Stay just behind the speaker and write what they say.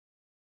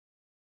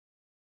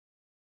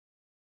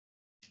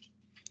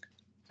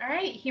All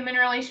right, Human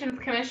Relations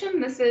Commission,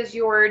 this is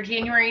your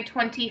January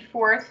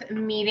 24th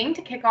meeting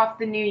to kick off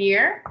the new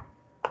year,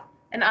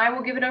 and I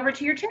will give it over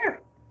to your chair.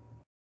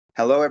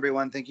 Hello,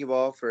 everyone. Thank you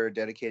all for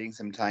dedicating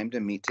some time to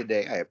meet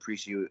today. I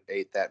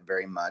appreciate that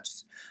very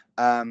much.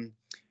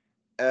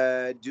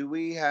 Do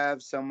we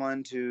have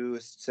someone to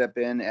step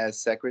in as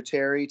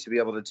secretary to be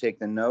able to take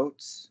the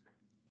notes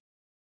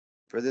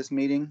for this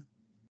meeting?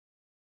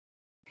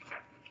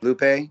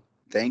 Lupe?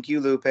 Thank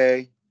you,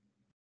 Lupe.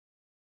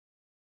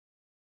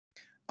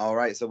 All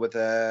right, so with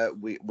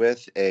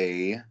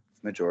a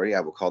majority, I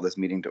will call this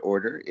meeting to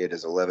order. It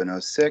is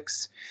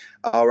 11:06.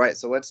 All right,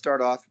 so let's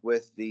start off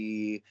with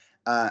the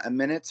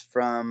minutes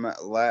from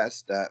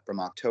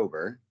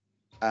October.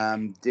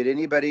 Did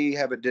everybody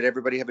have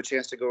a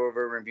chance to go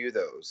over and review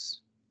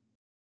those?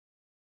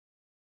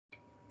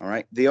 All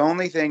right. The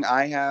only thing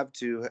I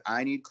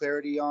need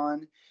clarity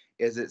on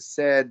is it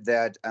said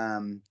that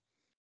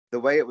the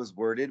way it was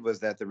worded was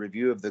that the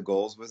review of the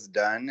goals was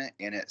done,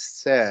 and it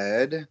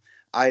said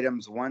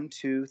items 1,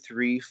 2,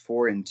 3,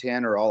 4, and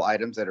 10 are all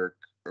items that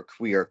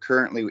we are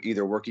currently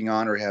either working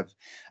on or have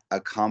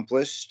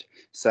accomplished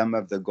some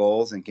of the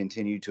goals and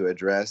continue to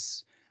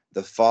address.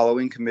 The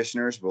following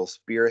commissioners will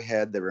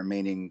spearhead the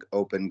remaining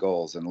open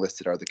goals, and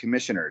listed are the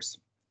commissioners.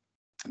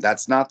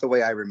 That's not the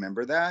way I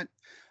remember that.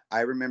 I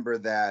remember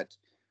that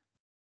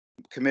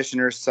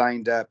commissioners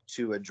signed up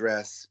to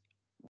address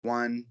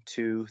 1,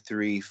 2,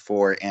 3,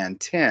 4, and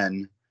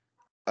 10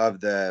 of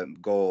the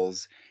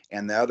goals,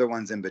 and the other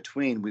ones in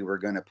between we were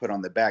going to put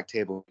on the back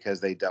table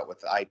because they dealt with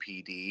the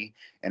IPD,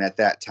 and at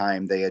that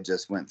time they had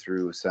just went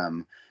through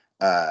some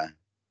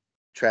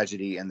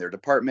tragedy in their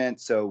department,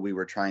 so we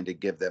were trying to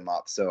give them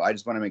up. So I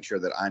just want to make sure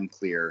that I'm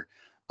clear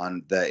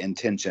on the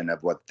intention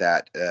of what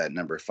that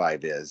number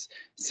 5 is.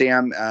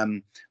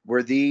 Sam,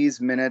 were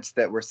these minutes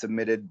that were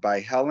submitted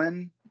by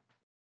Helen?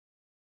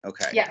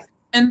 Okay. Yes.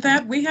 And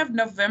that we have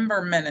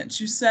November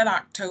minutes. You said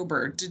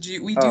October. Did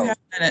you? We do have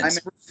minutes.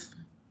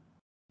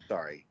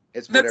 Sorry,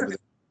 it's whatever.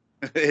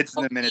 It's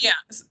in the minutes. Yeah.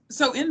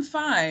 So in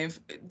 5,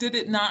 did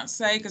it not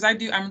say? Because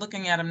I'm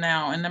looking at them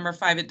now. And number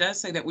 5, it does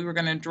say that we were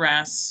going to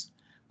address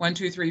 1,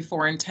 2, 3,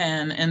 4, and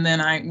 10. And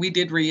then we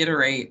did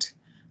reiterate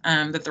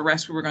that the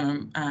rest we were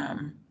going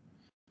to.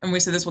 And we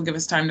said this will give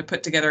us time to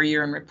put together a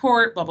year-end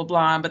report, blah blah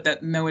blah. But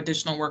that no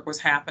additional work was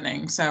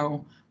happening.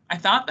 So I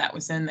thought that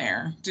was in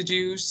there. Did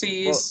you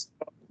see?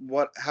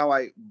 Well, how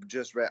I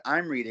just read,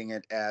 I'm reading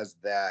it as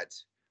that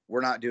we're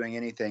not doing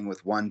anything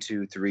with 1,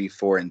 2, 3,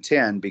 4, and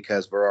 10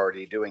 because we're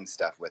already doing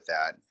stuff with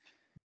that.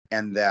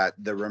 And that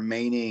the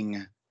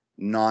remaining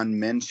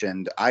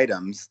non-mentioned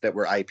items that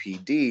were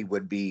IPD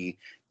would be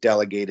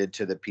delegated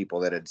to the people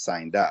that had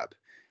signed up.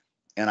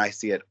 And I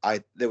see it,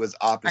 there was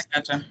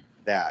opposite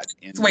that.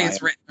 It's the way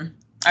it's written.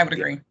 I would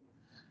agree.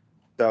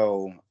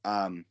 So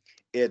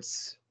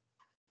it's,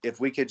 if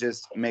we could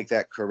just make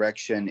that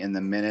correction in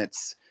the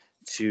minutes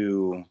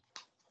to,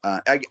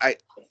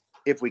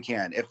 if we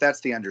can, if that's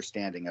the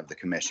understanding of the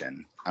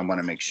commission, I want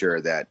to make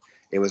sure that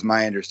it was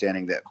my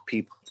understanding that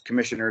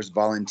commissioners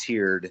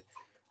volunteered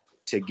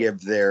to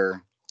give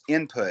their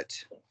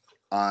input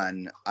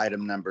on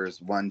item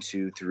numbers 1,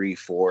 2, 3,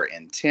 4,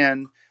 and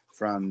 10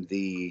 from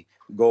the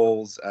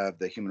goals of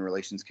the Human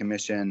Relations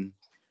Commission,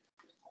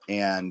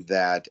 and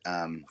that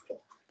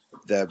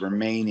the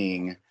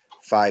remaining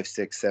 5,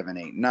 6, 7,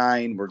 8,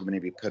 9 were going to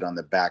be put on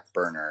the back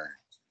burner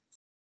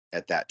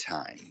at that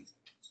time.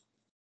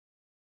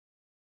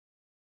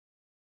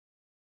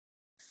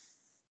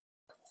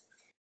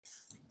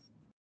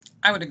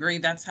 I would agree.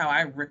 That's how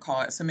I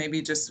recall it. So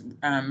maybe just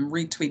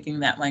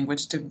retweaking that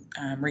language to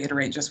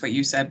reiterate just what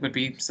you said would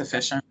be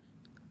sufficient.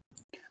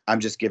 I'm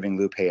just giving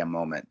Lupe a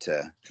moment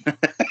to.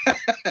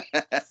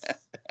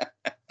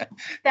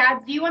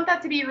 Thad, do you want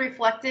that to be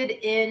reflected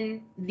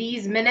in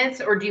these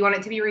minutes, or do you want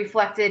it to be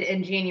reflected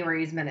in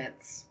January's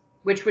minutes?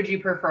 Which would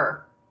you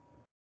prefer?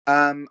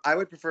 I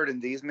would prefer it in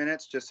these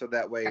minutes, just so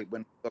that way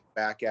when we look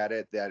back at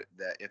it, that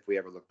if we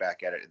ever look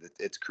back at it,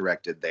 it's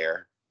corrected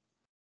there.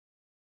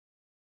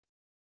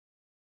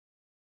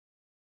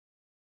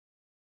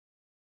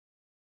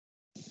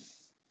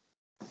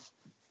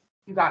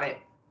 You got it.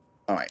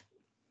 All right.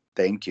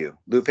 Thank you.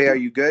 Lupe, are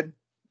you good?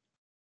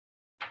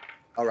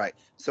 All right.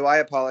 So I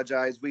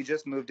apologize. We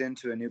just moved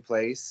into a new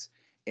place,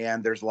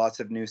 and there's lots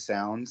of new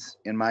sounds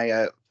in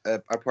my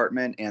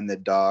apartment, and the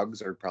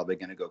dogs are probably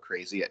going to go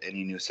crazy at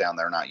any new sound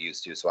they're not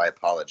used to. So I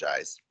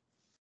apologize.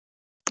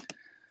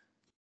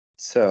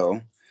 So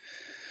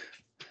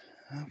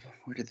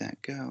where did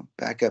that go?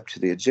 Back up to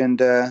the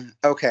agenda.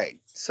 Okay.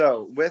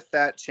 So with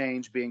that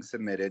change being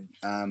submitted,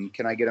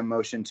 can I get a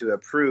motion to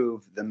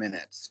approve the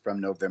minutes from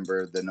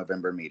the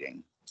November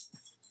meeting?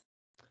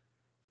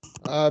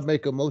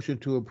 Make a motion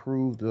to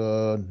approve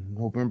the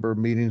November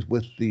meetings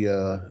with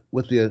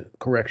the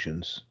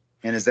corrections.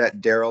 And is that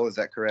Daryl? Is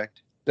that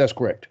correct? That's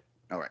correct.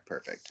 All right,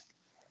 perfect.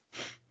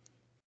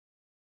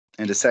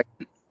 And a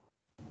second?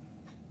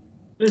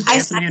 This is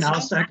Anthony, and I'll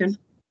second.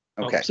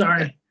 Okay. Oh,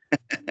 sorry.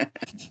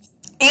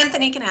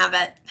 Anthony can have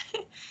it.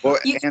 Well,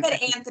 you said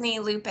Anthony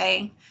Lupe.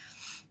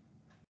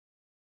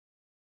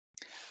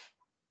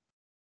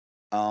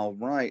 All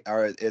right.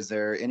 Is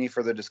there any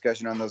further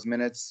discussion on those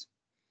minutes?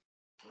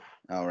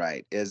 All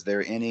right. Is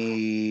there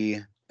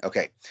any?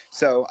 Okay.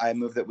 So I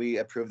move that we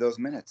approve those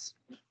minutes.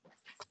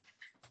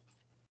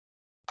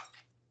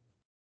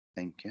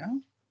 Thank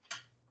you.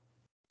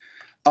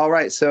 All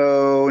right.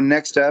 So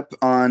next up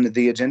on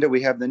the agenda,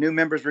 we have the new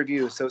members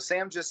review. So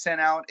Sam just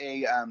sent out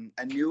a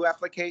new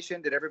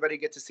application. Did everybody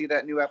get to see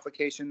that new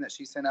application that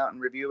she sent out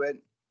and review it?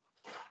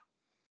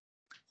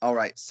 All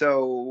right.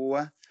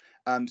 So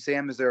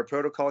Sam, is there a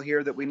protocol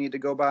here that we need to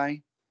go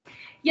by?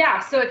 Yeah,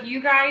 so if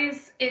you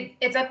guys,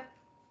 it's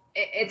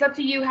up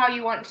to you how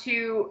you want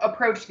to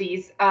approach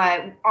these.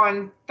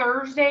 On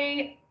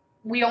Thursday,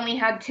 we only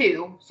had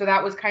 2, so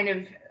that was kind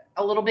of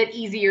a little bit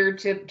easier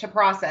to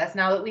process.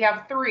 Now that we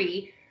have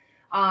 3,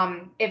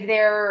 if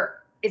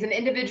there is an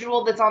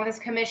individual that's on this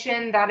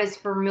commission that is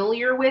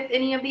familiar with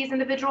any of these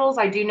individuals,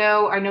 I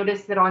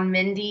noticed that on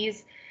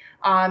Mindy's,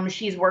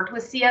 she's worked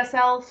with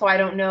CSL, so I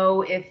don't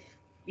know if,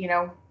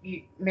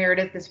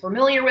 Meredith is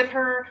familiar with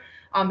her.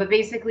 But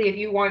basically, if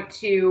you want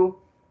to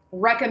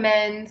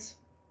recommend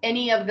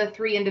any of the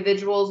 3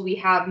 individuals, we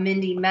have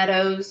Mindy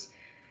Meadows,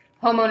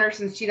 homeowner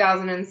since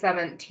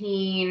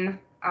 2017,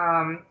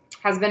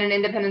 has been an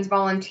Independence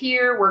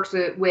volunteer,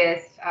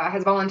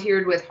 has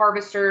volunteered with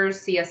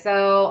Harvesters,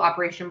 CSL,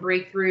 Operation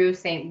Breakthrough,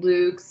 St.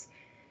 Luke's.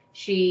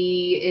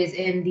 She is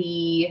in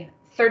the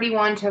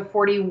 31 to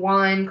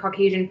 41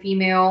 Caucasian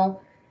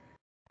female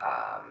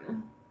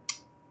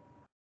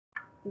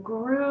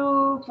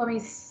group. Let me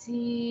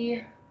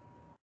see.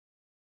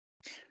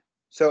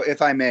 So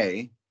if I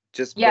may,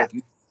 just Yes.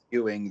 with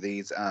viewing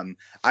these, I'm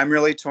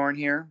really torn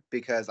here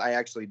because I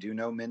actually do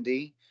know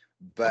Mindy,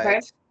 but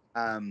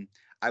Okay.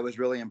 I was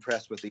really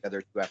impressed with the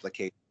other 2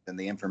 applications and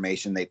the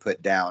information they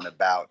put down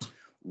about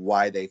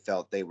why they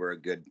felt they were a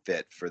good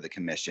fit for the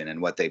commission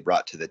and what they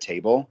brought to the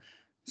table.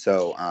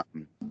 So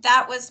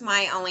That was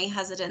my only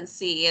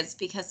hesitancy, is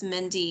because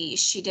Mindy,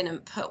 she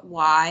didn't put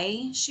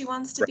why she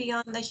wants to be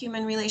on the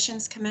Human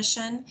Relations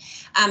Commission.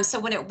 So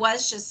when it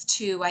was just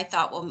 2, I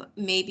thought, well,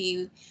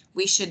 maybe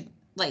we should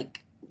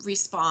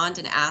respond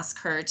and ask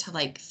her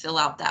to fill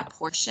out that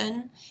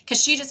portion,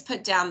 because she just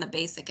put down the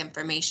basic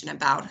information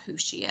about who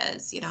she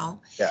is,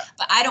 Yeah.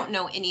 But I don't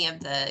know any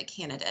of the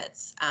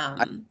candidates.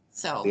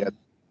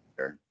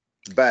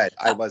 But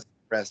I was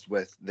impressed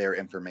with their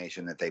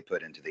information that they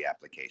put into the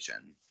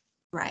application.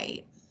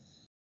 Right.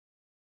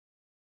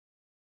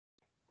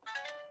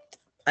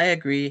 I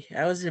agree.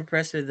 I was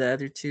impressed with the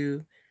other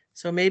 2.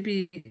 So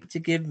maybe to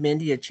give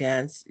Mindy a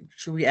chance,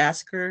 should we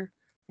ask her,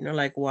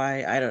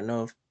 why? I don't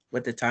know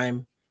what the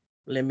time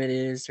limit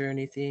is or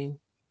anything.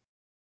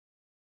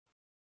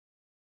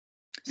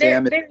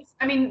 Sam,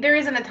 there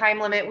isn't a time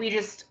limit.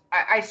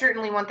 I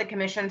certainly want the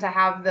commission to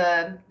have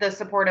the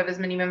support of as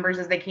many members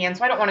as they can.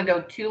 So I don't want to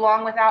go too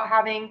long without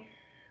having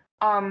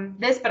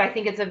this, but I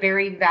think it's a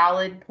very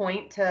valid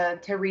point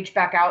to reach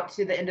back out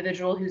to the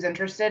individual who's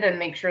interested and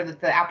make sure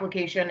that the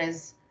application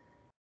is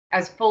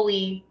as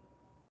fully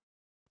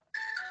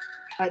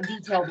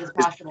detailed as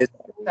possible.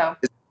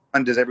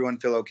 Does everyone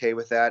feel okay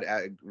with that?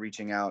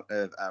 Reaching out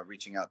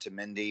to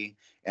Mindy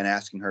and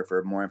asking her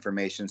for more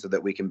information so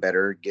that we can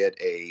better get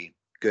a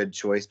good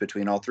choice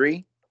between all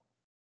 3?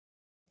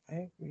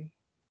 I agree.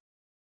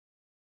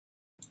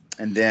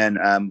 And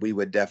then we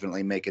would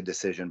definitely make a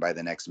decision by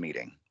the next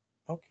meeting.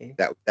 Okay.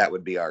 That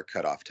would be our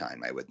cutoff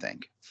time, I would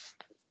think.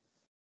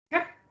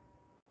 Yeah.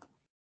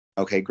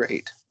 Okay,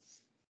 great.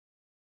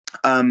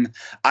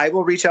 I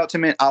will reach out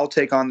to I'll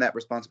take on that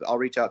responsibility. I'll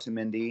reach out to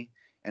Mindy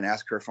and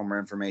ask her for more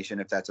information,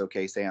 if that's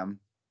okay, Sam.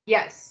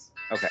 Yes.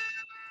 Okay.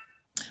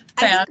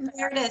 I think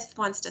Meredith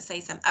wants to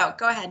say something. Oh,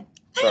 go ahead.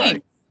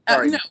 Sorry.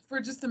 No,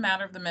 for just a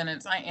matter of the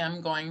minutes, I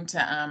am going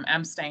to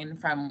abstain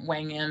from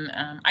weighing in.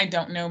 I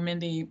don't know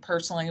Mindy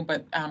personally,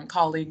 but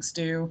colleagues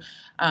do.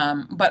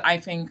 But I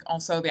think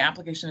also the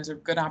application is a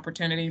good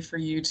opportunity for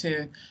you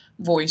to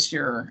voice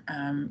your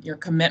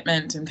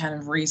commitment and kind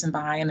of reason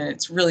by. And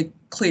it's really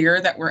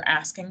clear that we're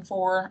asking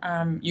for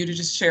you to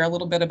just share a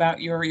little bit about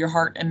your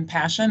heart and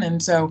passion.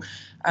 And so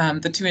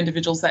the 2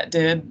 individuals that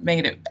did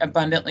made it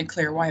abundantly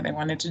clear why they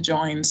wanted to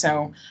join.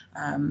 So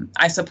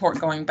I support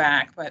going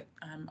back, but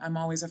I'm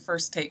always a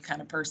first take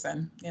kind of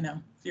person. If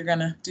you're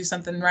gonna do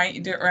something right,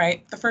 you do it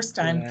right the first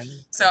time. Yeah.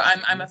 So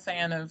I'm a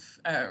fan of,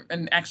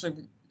 and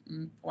actually,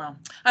 well,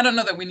 I don't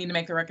know that we need to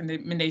make the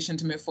recommendation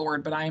to move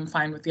forward, but I am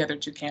fine with the other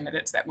 2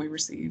 candidates that we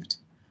received.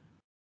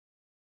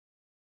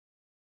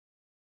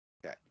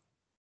 Okay.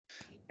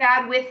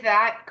 Thad, with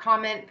that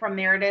comment from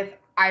Meredith,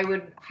 I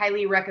would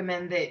highly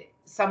recommend that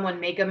someone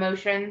make a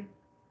motion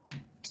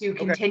to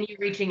continue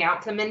reaching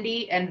out to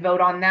Mindy and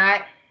vote on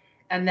that.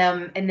 And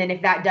then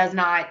if that does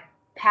not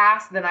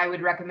pass, then I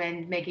would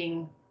recommend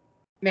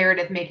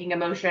Meredith making a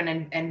motion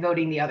and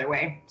voting the other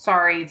way.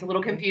 Sorry, it's a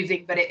little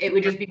confusing, but it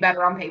would just be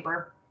better on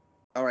paper.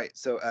 All right.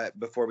 So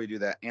before we do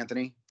that,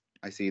 Anthony,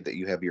 I see that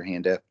you have your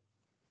hand up.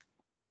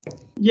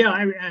 Yeah,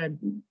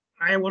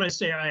 I want to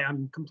say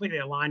I'm completely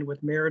aligned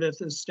with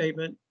Meredith's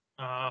statement.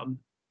 I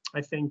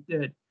think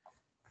that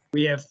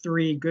we have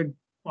 3 good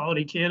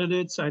quality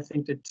candidates. I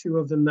think that 2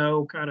 of them,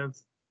 though, kind of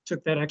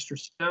took that extra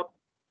step.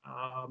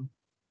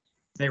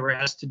 They were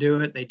asked to do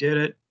it. They did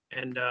it.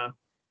 And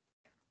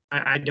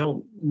I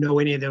don't know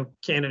any of the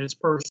candidates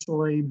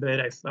personally, but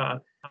if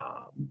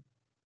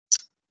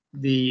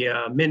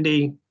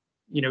Mindy,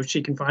 you know,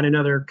 she can find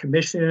another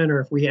commission,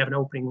 or if we have an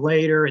opening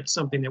later, it's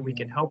something that we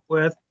can help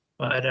with.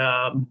 But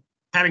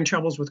having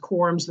troubles with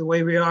quorums the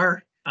way we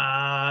are,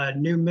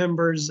 new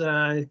members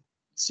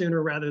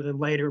sooner rather than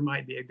later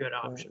might be a good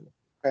option.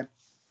 Okay.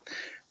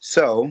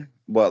 So,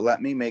 well,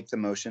 let me make the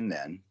motion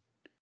then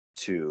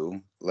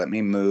to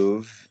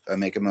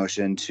make a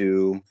motion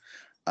to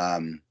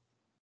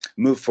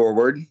move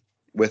forward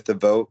with the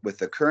vote with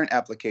the current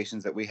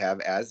applications that we have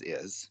as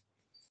is.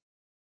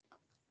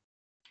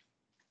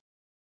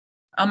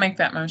 I'll make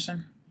that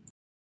motion.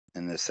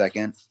 And the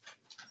second,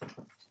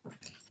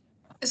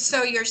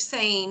 So you're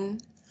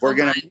saying we're hold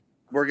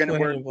gonna on.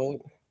 we're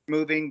vote.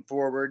 moving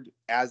forward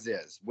as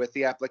is with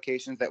the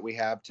applications that we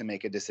have to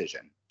make a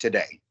decision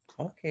today.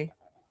 Okay.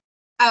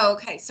 Oh,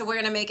 okay. So we're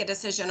gonna make a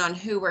decision on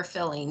who we're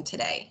filling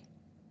today.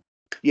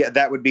 Yeah,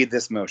 that would be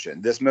this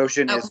motion. This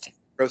motion is to Okay.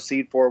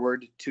 proceed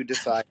forward to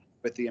decide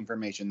with the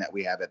information that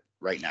we have it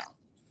right now.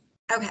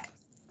 Okay.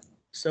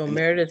 So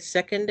Meredith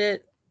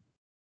seconded.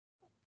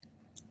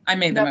 I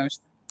made the Nope.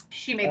 motion.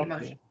 She made the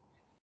motion.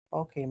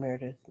 Okay,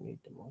 Meredith made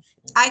the motion.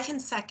 I can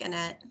second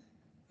it.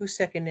 Who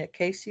seconded it?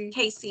 Casey?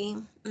 Casey.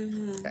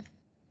 Mhm. Okay.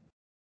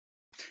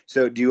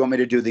 So do you want me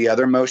to do the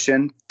other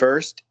motion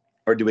first,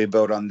 or do we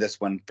vote on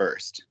this one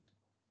first?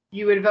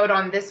 You would vote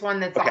on this one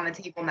that's Okay. on the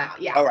table now.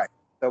 Yeah. All right.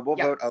 So we'll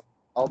Yep. vote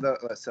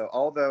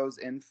all those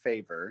in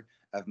favor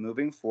of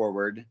moving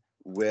forward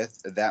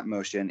with that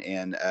motion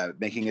and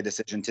making a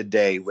decision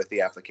today with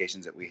the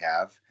applications that we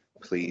have,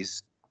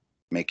 please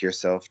make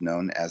yourself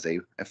known as a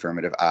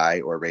affirmative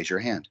aye or raise your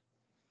hand.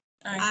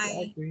 I I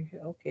agree.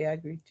 Okay, I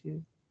agree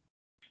too.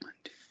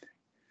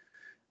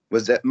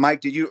 Was that Mike?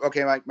 Did you?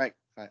 Okay, Mike.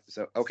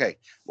 So, okay.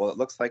 Well, it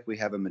looks like we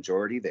have a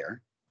majority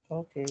there.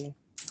 Okay.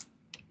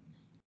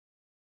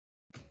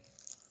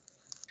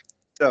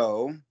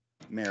 So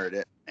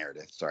Meredith,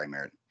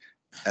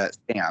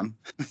 Sam.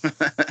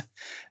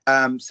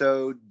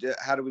 So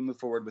how do we move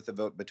forward with the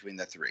vote between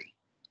the three?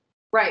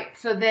 Right.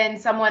 So then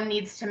someone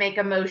needs to make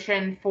a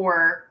motion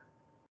for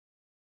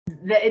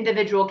the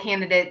individual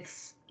candidate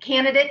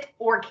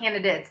or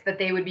candidates that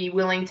they would be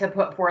willing to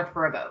put forth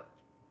for a vote.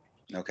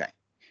 Okay.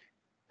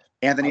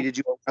 Anthony, did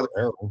you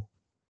Arrow.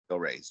 still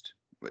raised?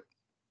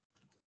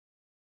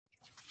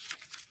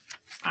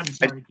 I'm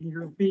sorry, can you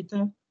repeat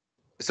that?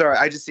 Sorry,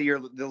 I just see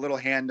the little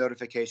hand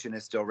notification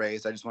is still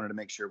raised. I just wanted to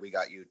make sure we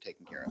got you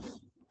taken care of.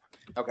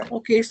 Okay.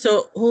 Okay,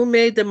 so who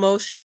made the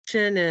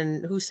motion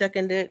and who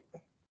seconded?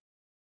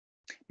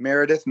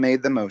 Meredith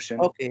made the motion.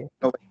 Okay.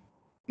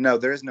 No,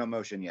 there is no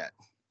motion yet.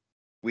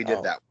 We did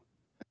Oh. that.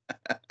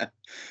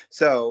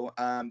 So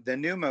the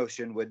new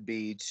motion would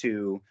be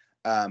to,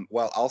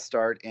 well, I'll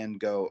start and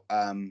go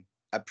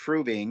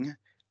approving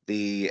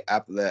the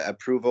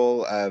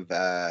approval of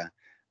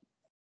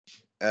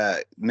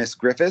Miss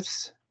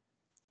Griffiths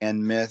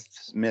and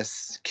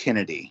Miss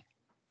Kennedy,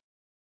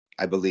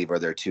 I believe are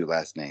their two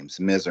last names,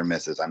 Ms. or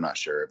Mrs. I'm not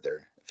sure of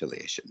their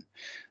affiliation.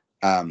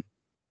 And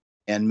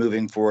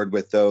moving forward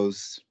with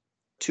those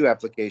two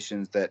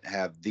applications that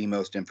have the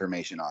most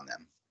information on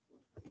them.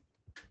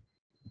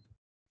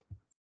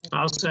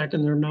 I'll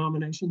second their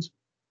nominations.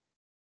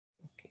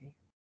 Okay.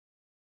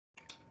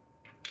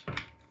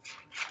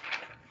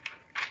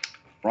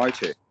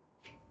 Righty.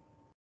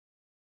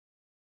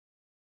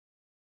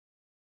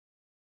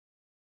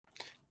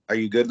 Are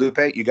you good, Lupe?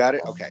 You got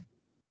it? Okay.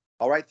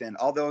 All right, then.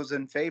 All those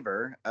in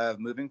favor of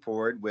moving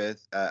forward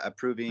with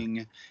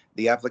approving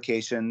the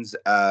applications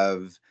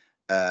of,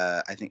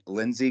 I think,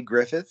 Lindsay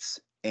Griffiths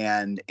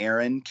and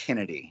Aaron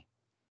Kennedy.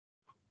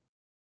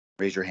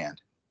 Raise your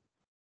hand.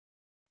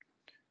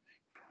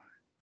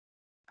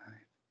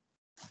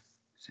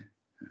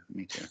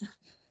 Me too.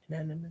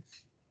 Unanimous.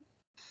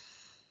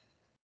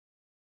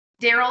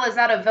 Daryl, is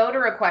that a vote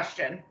or a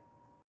question?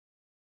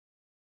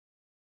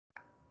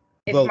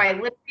 If Vote. my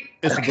lip,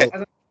 It's a okay.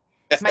 vote.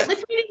 My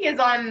lip reading is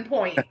on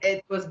point.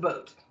 It was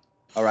vote.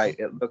 All right.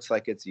 It looks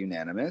like it's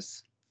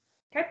unanimous.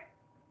 Okay.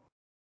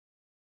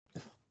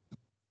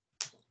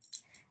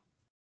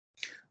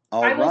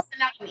 All I will right.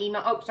 send out an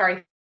email. Oh,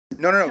 sorry.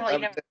 No. To let you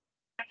know, an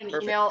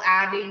Perfect. email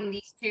adding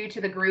these two to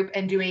the group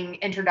and doing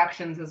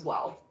introductions as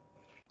well.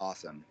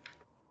 Awesome.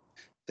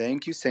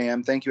 Thank you,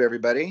 Sam. Thank you,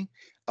 everybody.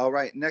 All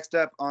right. Next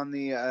up on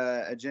the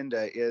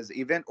agenda is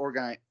event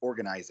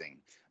organizing.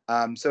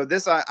 So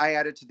this I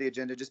added to the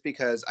agenda just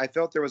because I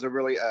felt there was a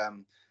really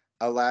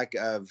a lack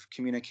of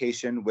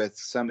communication with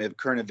some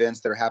current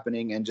events that are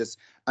happening and just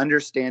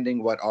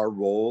understanding what our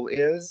role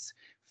is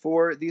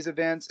for these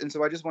events. And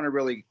so I just want to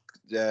really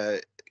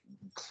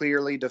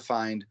clearly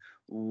define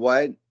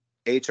what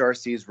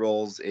HRC's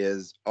roles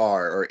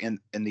are or in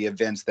the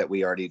events that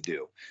we already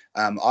do.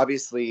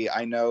 Obviously,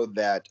 I know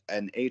that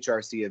an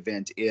HRC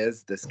event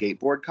is the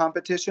skateboard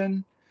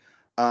competition.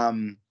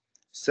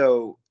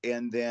 So,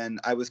 and then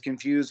I was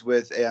confused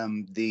with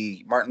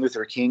the Martin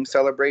Luther King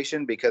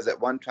celebration because at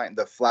one time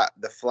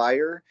the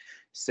flyer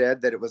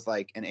said that it was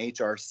like an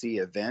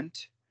HRC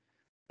event,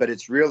 but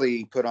it's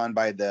really put on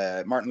by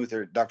the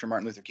Dr.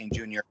 Martin Luther King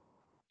Jr.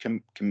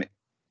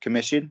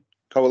 Coalition.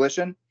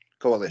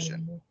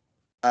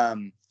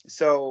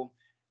 So,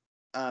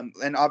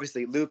 and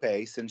obviously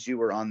Lupe, since you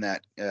were on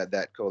that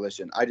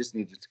coalition, I just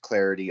needed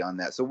clarity on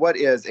that. So what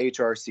is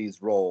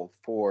HRC's role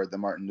for the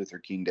Martin Luther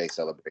King Day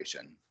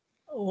celebration?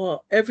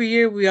 Well, every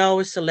year we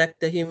always select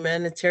the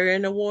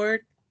humanitarian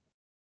award.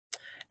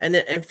 And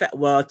in fact,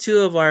 well, two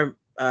of our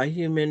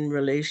human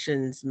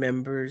relations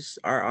members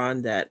are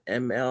on that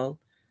ML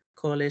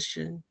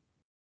coalition.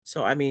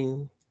 So, I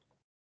mean,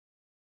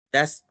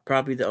 that's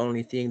probably the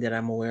only thing that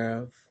I'm aware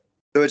of.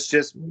 So it's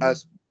just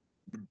us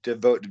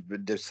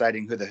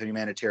deciding who the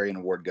humanitarian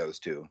award goes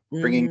to,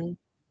 bringing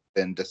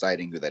and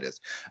deciding who that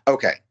is.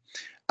 Okay.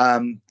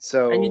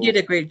 So. And you did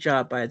a great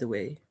job, by the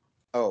way.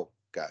 Oh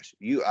gosh,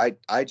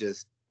 I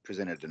just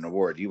presented an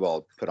award. You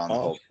all put on the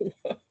whole.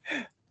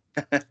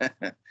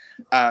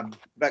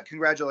 But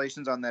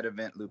congratulations on that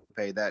event,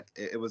 Lupe. That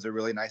it was a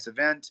really nice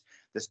event.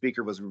 The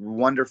speaker was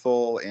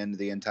wonderful, and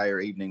the entire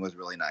evening was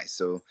really nice.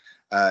 So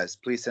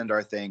please send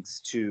our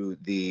thanks to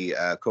the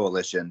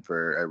coalition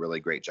for a really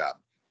great job.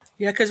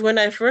 Yeah, because when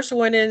I first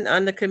went in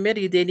on the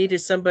committee, they needed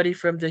somebody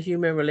from the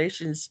Human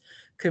Relations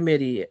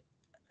Committee.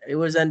 It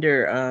was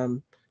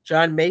under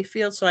John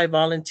Mayfield, so I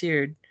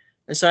volunteered.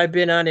 And so I've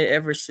been on it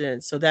ever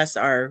since. So that's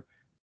our,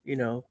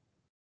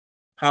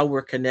 how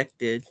we're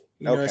connected.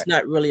 It's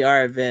not really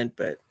our event,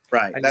 but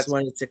right. I just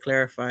wanted to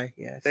clarify.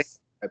 Yes. I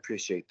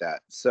appreciate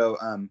that. So,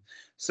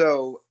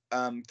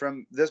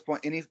 from this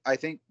point, I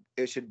think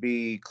it should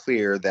be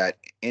clear that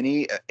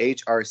any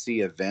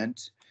HRC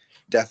event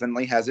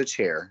definitely has a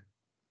chair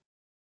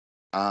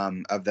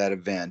of that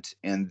event.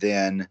 And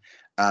then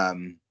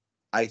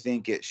I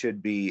think it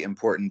should be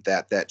important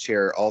that that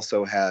chair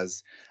also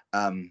has,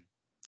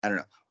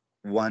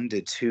 1 to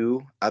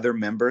 2 other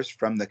members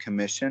from the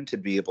commission to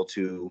be able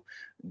to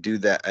do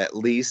that. At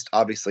least,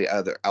 obviously,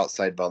 other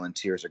outside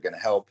volunteers are going to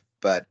help.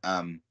 But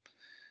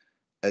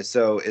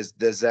so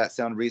does that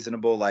sound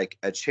reasonable? Like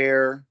a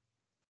chair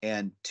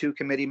and 2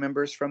 committee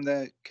members from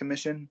the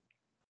commission?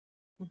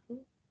 Mm-hmm.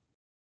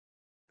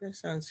 That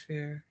sounds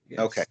fair.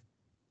 Yes. Okay.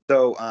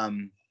 So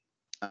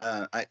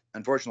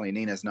unfortunately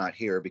Nina's not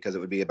here because it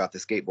would be about the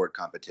skateboard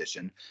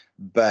competition.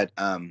 But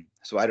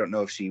so I don't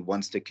know if she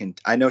wants to.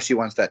 I know she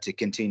wants that to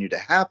continue to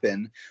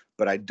happen,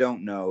 but I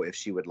don't know if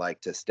she would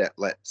like to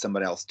let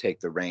someone else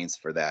take the reins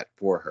for that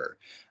for her.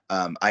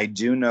 I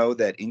do know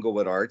that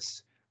Inglewood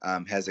Arts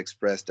has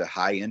expressed a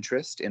high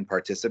interest in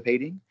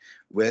participating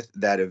with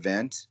that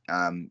event,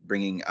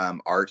 bringing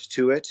art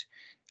to it,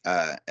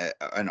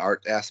 an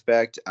art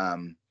aspect.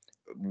 One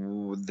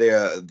of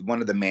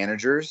the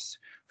managers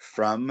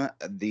from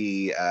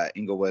the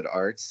Inglewood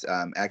Arts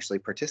actually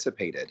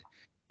participated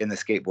in the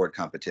skateboard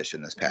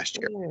competition this past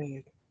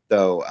year.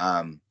 So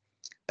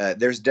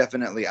there's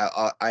definitely,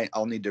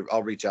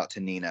 I'll reach out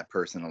to Nina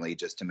personally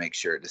just to make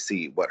sure to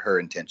see what her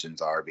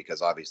intentions are,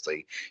 because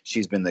obviously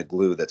she's been the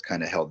glue that's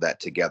kind of held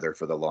that together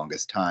for the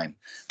longest time.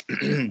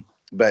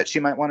 But she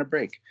might want a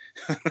break.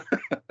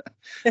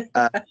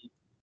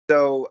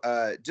 So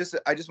I just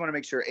want to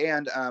make sure,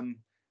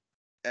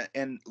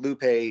 and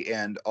Lupe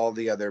and all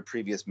the other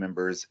previous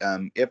members,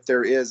 if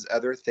there is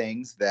other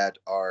things that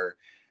are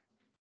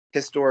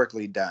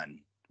historically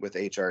done with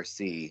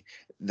HRC,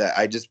 that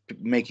I just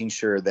making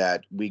sure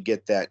that we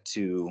get that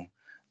to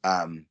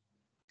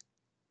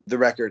the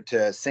record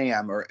to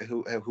Sam or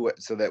who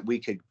so that we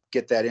could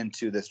get that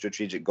into the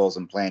strategic goals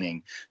and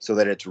planning, so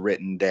that it's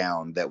written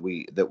down, that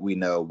we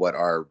know what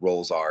our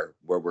roles are,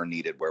 where we're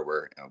needed,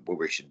 where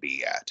we should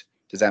be at.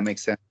 Does that make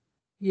sense?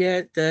 Yeah,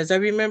 it does. I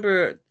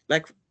remember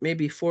like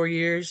maybe 4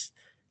 years,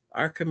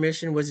 our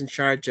commission was in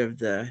charge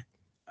of a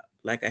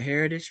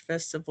heritage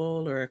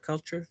festival or a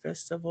culture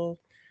festival.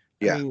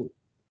 Yeah.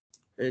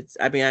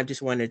 I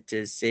just wanted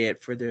to say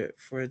it for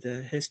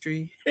the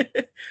history.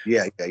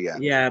 Yeah.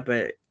 Yeah,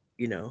 but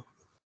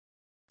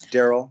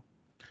Daryl.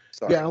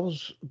 Sorry. Yeah,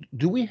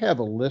 do we have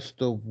a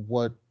list of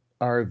what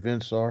our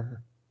events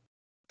are?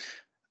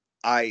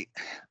 I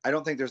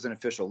don't think there's an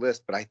official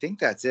list, but I think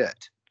that's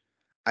it.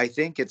 I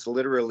think it's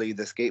literally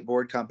the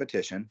skateboard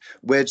competition,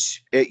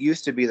 which it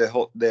used to be the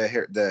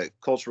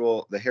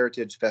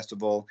heritage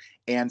festival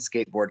and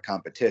skateboard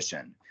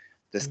competition.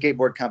 The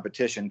skateboard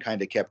competition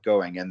kind of kept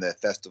going, and the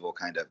festival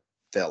kind of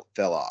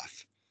fell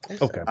off.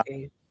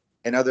 Okay.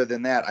 And other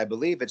than that, I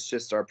believe it's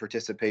just our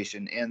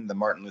participation in the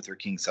Martin Luther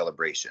King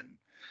celebration.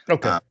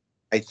 Okay.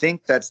 I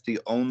think that's the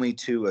only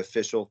 2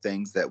 official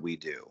things that we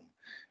do.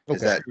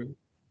 Okay.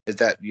 Is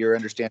that your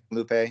understanding,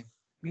 Lupe?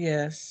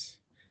 Yes.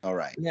 All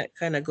right. And that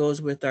kind of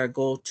goes with our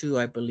goal too,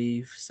 I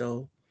believe.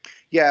 So.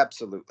 Yeah,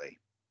 absolutely.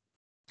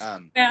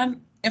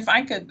 And if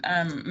I could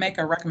make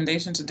a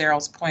recommendation to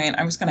Daryl's point,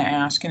 I was going to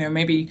ask,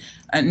 maybe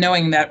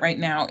knowing that right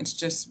now it's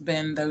just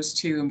been those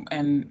 2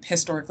 and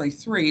historically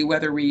 3,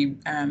 whether we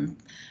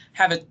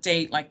have a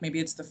date, like maybe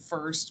it's the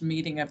first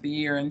meeting of the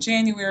year in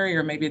January,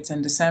 or maybe it's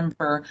in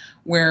December,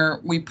 where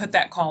we put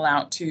that call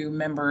out to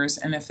members.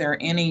 And if there are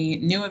any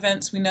new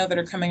events we know that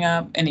are coming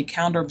up, any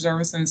calendar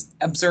observances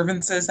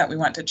that we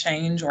want to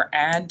change or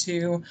add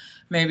to,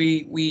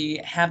 maybe we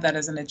have that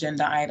as an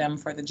agenda item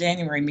for the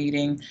January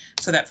meeting,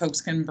 so that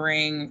folks can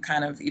bring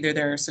kind of either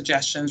their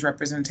suggestions,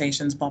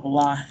 representations, blah, blah,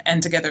 blah.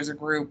 And together as a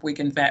group, we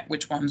can vet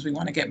which ones we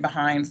want to get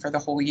behind for the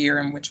whole year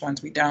and which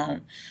ones we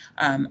don't.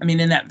 I mean,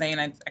 in that vein,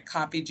 I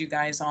copied you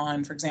guys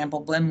on, for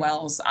example,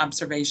 Glenwell's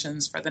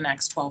observations for the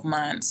next 12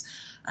 months.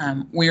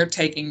 We're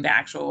taking the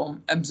actual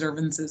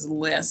observances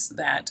list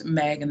that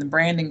Meg and the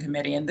branding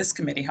committee and this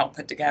committee helped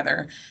put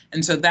together.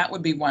 And so that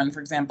would be one, for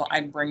example,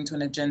 I'd bring to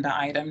an agenda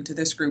item to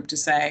this group to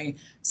say,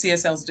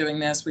 CSL's doing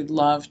this. We'd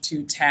love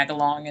to tag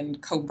along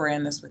and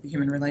co-brand this with the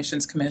Human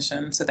Relations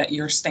Commission so that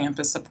your stamp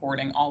is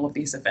supporting all of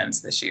these events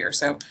this year.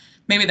 So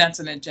maybe that's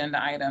an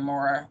agenda item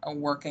or a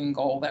working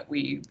goal that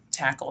we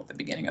tackle at the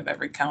beginning of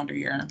every calendar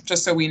year,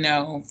 just so we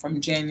know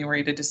from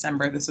January to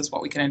December, this is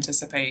what we can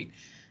anticipate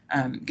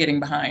getting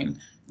behind.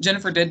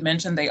 Jennifer did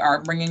mention they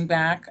are bringing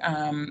back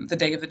the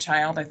Day of the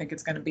Child. I think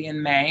it's going to be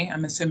in May.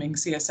 I'm assuming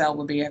CSL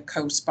will be a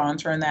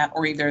co-sponsor in that,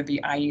 or either the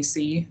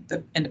IEC,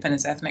 the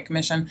Independence Ethnic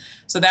Commission.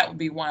 So that would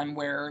be one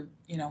where,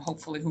 you know,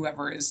 hopefully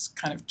whoever is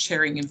kind of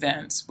chairing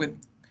events would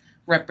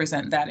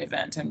represent that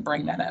event and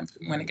bring that up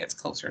when it gets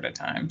closer to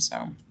time.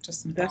 So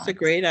just some That's a thoughts.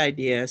 great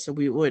idea. So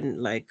we wouldn't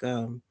like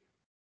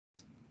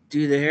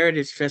do the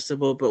Heritage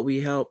Festival, but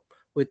we help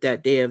with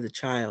that Day of the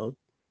Child.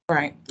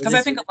 Right, because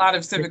I think a lot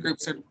of civic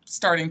groups are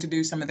starting to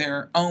do some of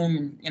their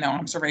own, you know,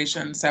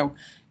 observations. So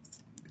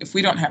if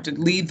we don't have to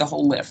lead the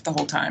whole lift the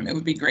whole time, it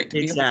would be great to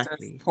be able to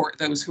support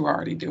those who are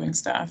already doing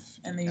stuff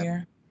in the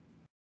year.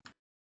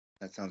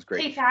 That sounds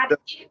great. Hey, Thad,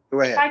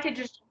 Go ahead.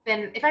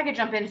 if I could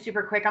jump in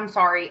super quick, I'm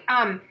sorry.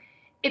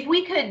 If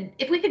we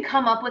could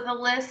come up with a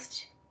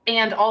list,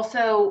 and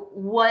also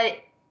what,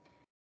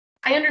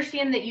 I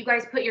understand that you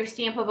guys put your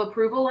stamp of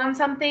approval on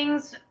some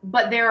things,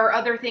 but there are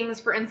other things,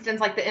 for instance,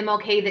 like the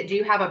MLK, that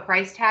do have a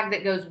price tag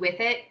that goes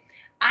with it.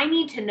 I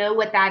need to know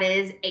what that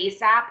is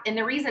ASAP. And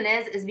the reason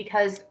is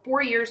because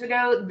 4 years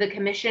ago, the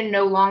commission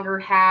no longer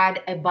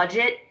had a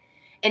budget.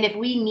 And if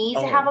we need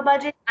to have a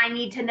budget, I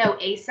need to know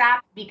ASAP,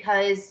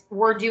 because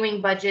we're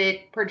doing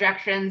budget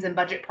projections and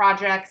budget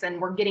projects, and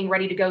we're getting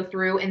ready to go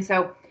through. And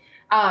so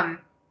I'm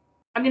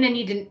going to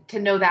need to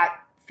know that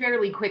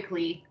fairly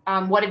quickly,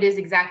 what it is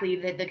exactly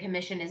that the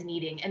commission is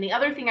needing. And the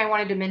other thing I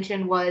wanted to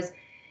mention was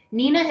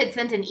Nina had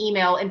sent an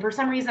email, and for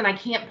some reason I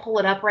can't pull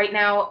it up right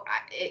now.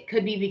 It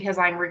could be because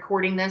I'm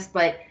recording this,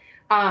 but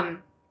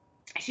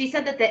she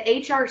said that the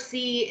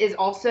HRC is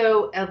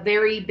also a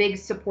very big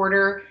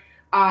supporter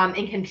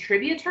and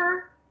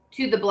contributor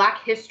to the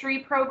Black History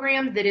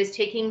program that is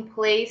taking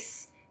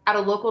place at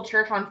a local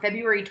church on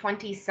February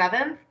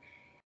 27th.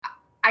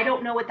 I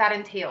don't know what that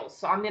entails,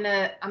 so I'm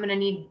gonna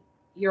need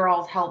your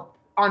all's help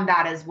on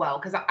that as well,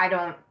 because I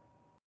don't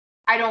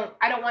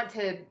want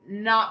to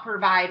not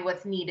provide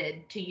what's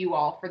needed to you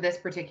all for this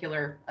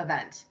particular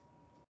event.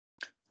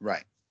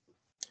 Right.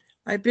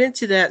 I've been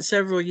to that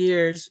several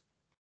years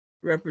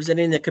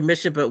representing the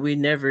commission, but we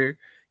never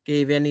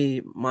gave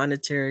any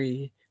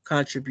monetary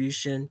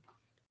contribution.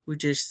 We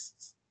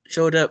just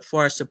showed up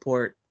for our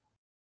support.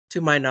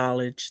 To my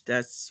knowledge,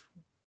 that's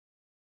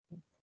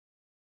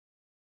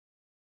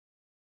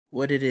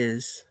what it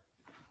is.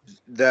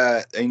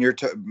 And you're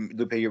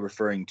Lupe, you're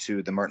referring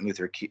to the Martin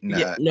Luther King.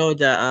 No,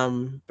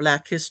 the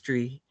Black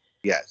History.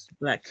 Yes.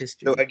 Black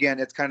History. So again,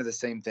 it's kind of the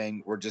same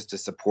thing. We're just a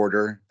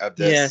supporter of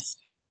this.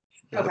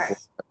 Yes. Okay.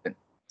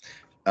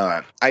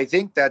 I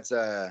think that's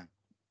yeah.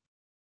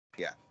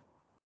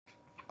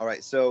 All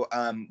right. So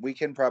we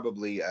can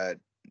probably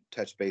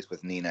touch base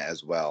with Nina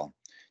as well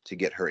to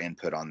get her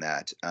input on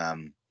that.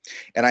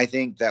 And I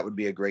think that would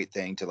be a great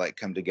thing to like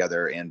come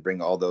together and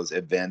bring all those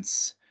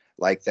events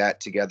like that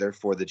together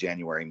for the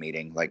January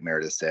meeting. Like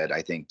Meredith said,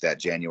 I think that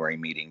January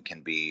meeting can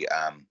be,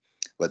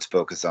 let's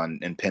focus on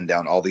and pin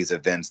down all these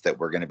events that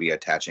we're going to be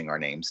attaching our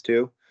names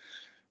to.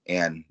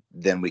 And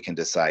then we can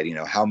decide, you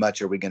know, how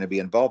much are we going to be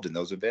involved in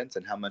those events,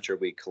 and how much are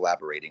we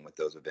collaborating with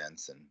those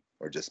events, and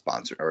or just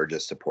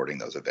supporting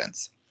those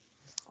events.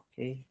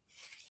 Okay.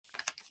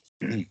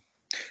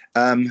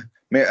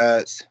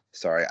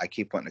 Sorry, I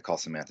keep wanting to call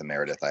Samantha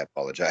Meredith. I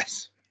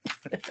apologize.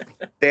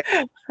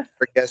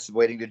 For guests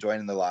waiting to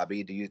join in the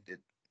lobby,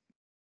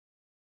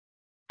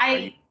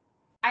 I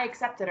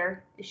accepted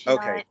her. Is she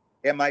okay? not?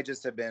 It might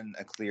just have been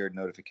a cleared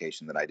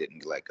notification that I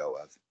didn't let go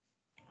of.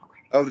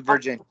 Okay. Oh,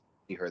 Virginia,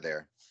 see her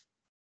there.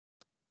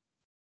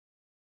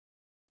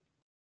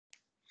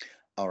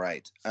 All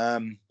right.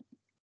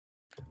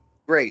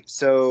 Great.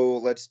 So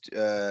let's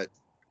the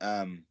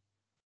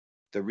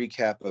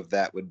recap of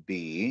that would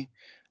be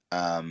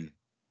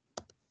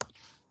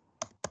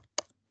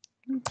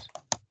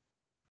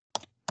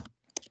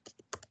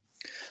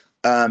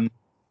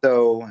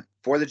so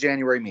for the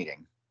January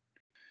meeting,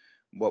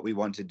 what we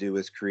want to do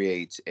is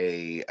create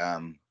a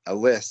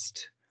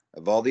list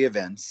of all the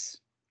events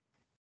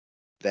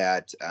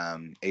that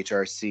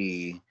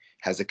HRC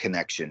has a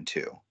connection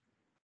to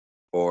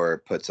or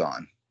puts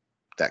on,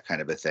 that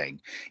kind of a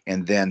thing.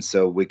 And then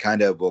so we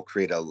kind of will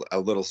create a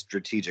little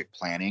strategic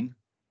planning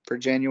for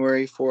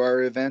January for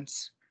our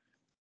events.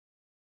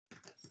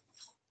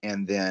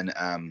 And then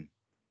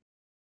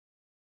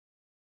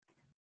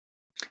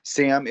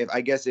Sam,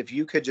 if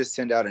you could just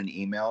send out an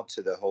email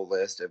to the whole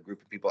list of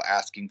group of people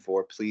asking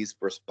for, please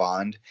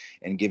respond,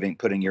 and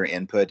putting your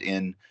input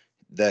in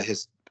the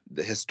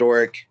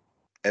historic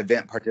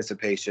event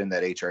participation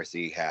that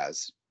HRC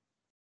has.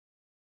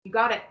 You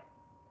got it.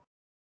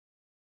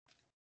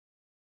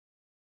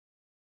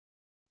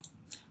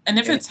 And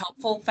if it's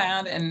helpful,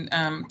 Thad,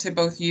 and to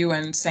both you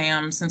and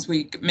Sam, since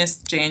we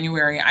missed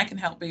January, I can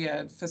help be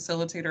a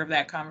facilitator of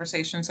that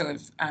conversation. So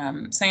if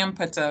Sam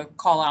puts a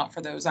call out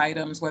for those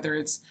items, whether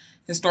it's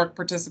historic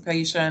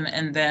participation,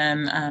 and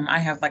then I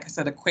have, like I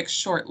said, a quick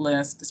short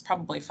list, it's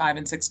probably 5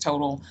 and 6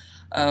 total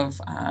of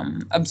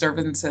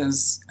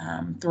observances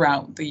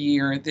throughout the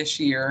year this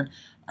year.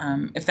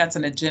 If that's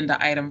an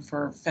agenda item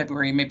for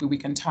February, maybe we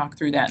can talk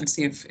through that and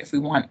see if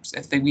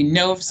we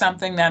know of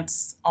something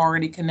that's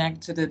already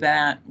connected to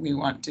that, we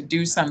want to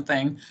do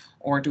something,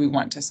 or do we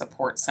want to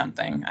support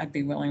something? I'd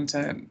be willing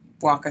to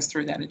walk us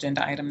through that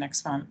agenda item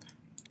next month.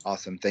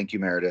 Awesome. Thank you,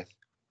 Meredith.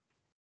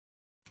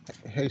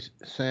 Hey,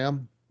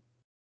 Sam.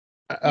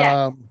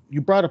 Yes.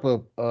 You brought up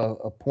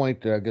a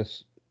point that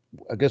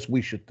I guess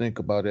we should think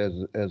about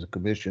as a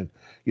commission.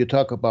 You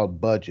talk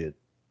about budget.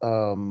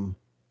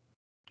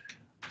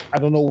 I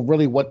don't know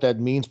really what that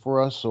means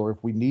for us, or if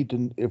we need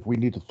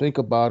to think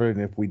about it,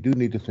 and if we do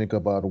need to think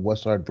about it,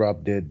 what's our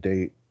drop dead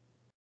date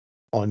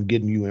on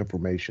getting you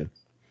information?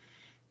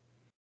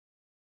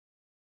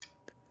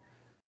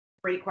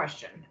 Great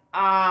question.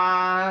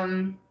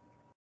 I'm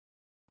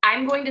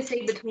going to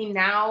say between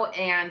now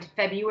and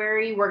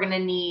February, we're going to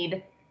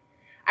need,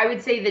 I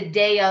would say the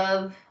day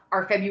of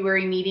our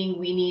February meeting,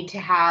 we need to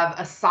have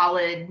a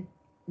solid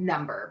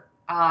number.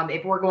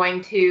 If we're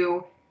going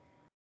to,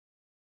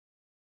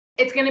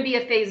 it's going to be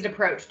a phased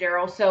approach,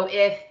 Daryl. So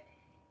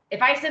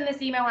if I send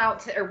this email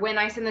out or when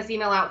I send this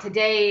email out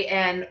today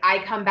and I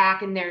come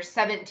back and there's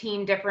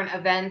 17 different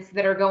events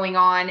that are going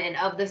on, and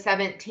of the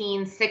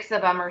 17, 6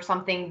 of them are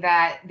something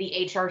that the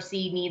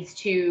HRC needs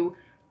to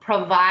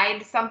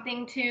provide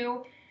something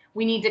to,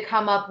 we need to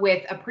come up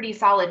with a pretty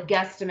solid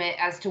guesstimate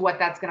as to what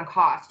that's going to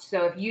cost.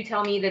 So if you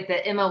tell me that the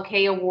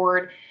MLK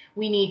award,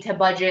 we need to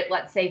budget,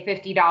 let's say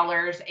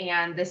 $50,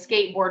 and the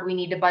skateboard, we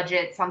need to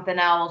budget something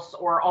else,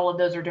 or all of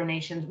those are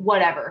donations,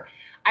 whatever.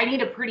 I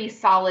need a pretty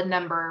solid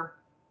number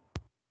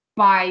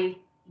by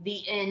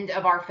the end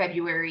of our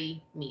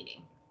February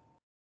meeting.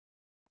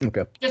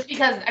 Okay. Just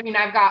because, I mean,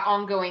 I've got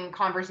ongoing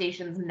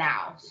conversations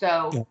now,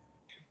 so. Yeah.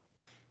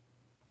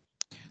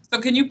 So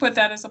can you put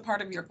that as a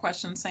part of your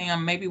question,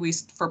 Sam? Maybe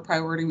for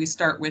priority, we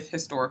start with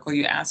historical.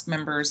 You ask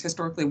members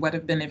historically what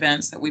have been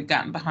events that we've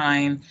gotten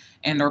behind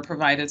and or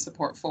provided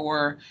support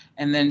for,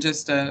 and then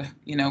just a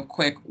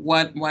quick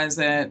what was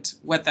it,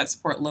 what that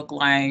support looked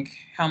like,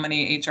 how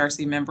many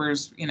HRC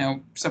members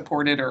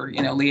supported or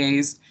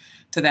liaised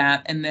to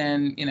that, and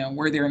then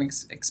were there any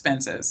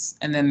expenses,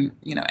 and then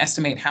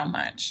estimate how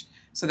much.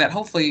 So that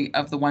hopefully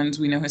of the ones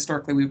we know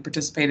historically we've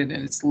participated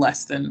in, it's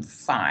less than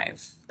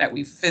 5 that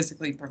we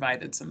physically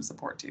provided some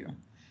support to.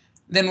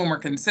 Then when we're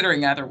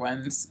considering other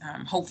ones,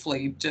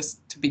 hopefully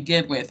just to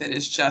begin with, it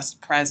is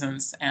just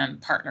presence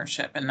and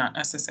partnership and not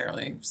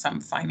necessarily some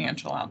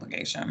financial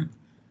obligation,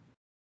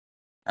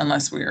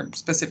 unless we are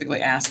specifically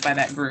asked by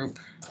that group.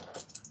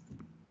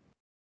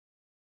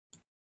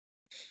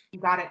 You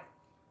got it.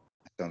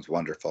 Sounds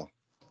wonderful.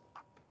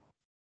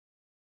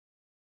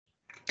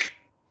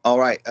 All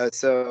right.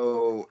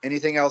 So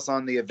anything else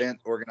on the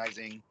event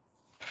organizing?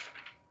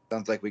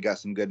 Sounds like we got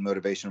some good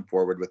motivation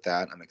forward with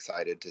that. I'm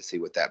excited to see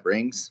what that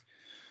brings.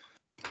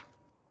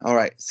 All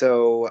right.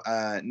 So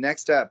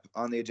next up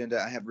on the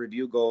agenda, I have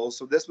review goals.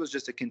 So this was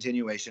just a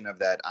continuation of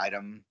that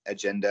item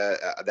agenda,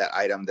 that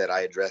item that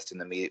I addressed in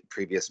the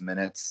previous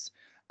minutes.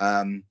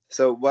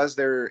 So was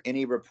there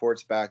any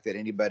reports back that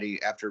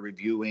anybody, after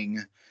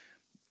reviewing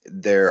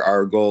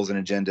our goals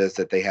and agendas,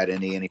 that they had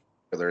any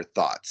particular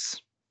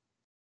thoughts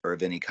or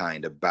of any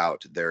kind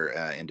about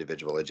their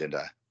individual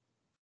agenda,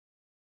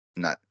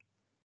 not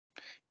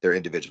their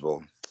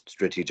individual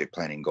strategic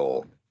planning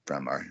goal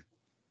from our.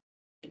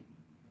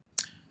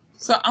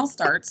 So I'll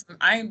start.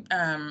 I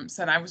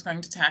said I was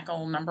going to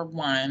tackle number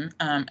 1.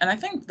 And I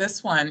think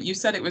this one, you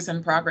said it was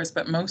in progress,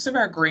 but most of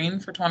our green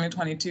for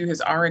 2022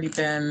 has already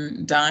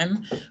been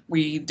done.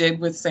 We did,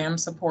 with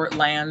Sam's support,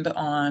 land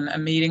on a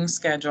meeting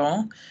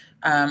schedule.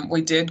 We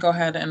did go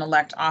ahead and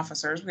elect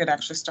officers. We had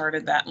actually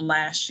started that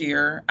last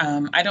year.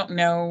 I don't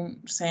know,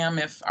 Sam,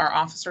 if our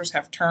officers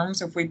have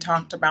terms. If we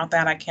talked about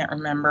that, I can't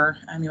remember.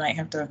 You might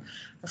have to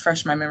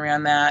refresh my memory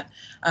on that.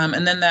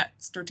 And then that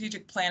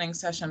strategic planning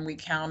session, we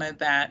counted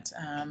that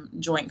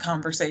joint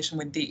conversation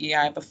with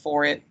DEI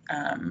before it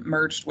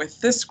merged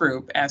with this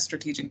group as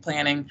strategic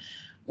planning.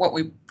 What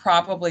we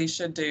probably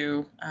should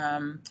do,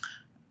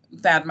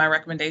 that my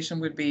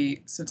recommendation would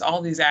be, since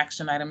all these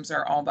action items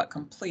are all but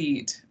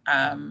complete,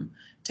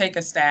 take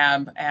a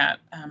stab at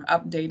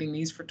updating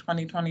these for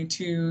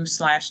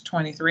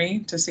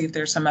 2022/23 to see if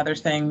there's some other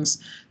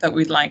things that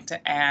we'd like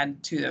to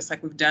add to this.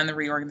 Like we've done the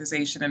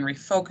reorganization and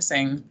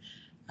refocusing.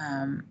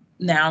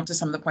 Now to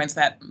some of the points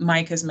that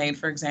Mike has made,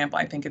 for example,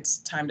 I think it's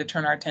time to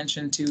turn our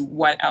attention to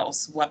what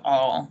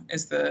all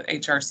is the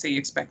HRC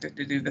expected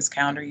to do this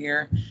calendar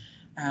year.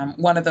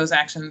 One of those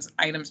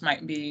items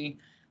might be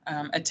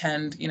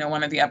attend,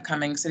 one of the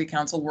upcoming city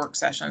council work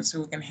sessions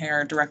so we can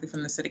hear directly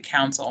from the city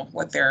council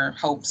what their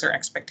hopes or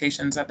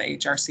expectations of the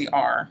HRC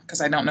are,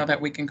 because I don't know that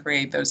we can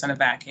create those in a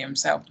vacuum.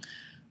 So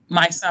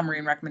my summary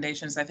and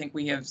recommendations, I think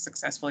we have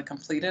successfully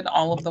completed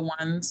all of the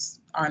ones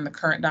on the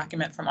current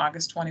document from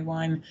August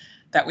 21,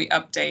 that we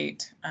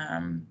update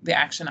the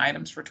action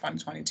items for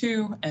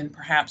 2022 and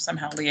perhaps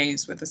somehow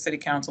liaise with the city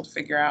council to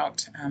figure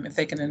out if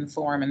they can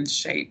inform and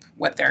shape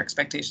what their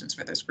expectations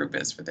for this group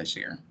is for this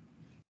year.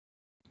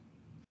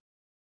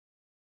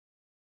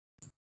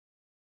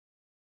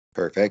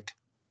 Perfect.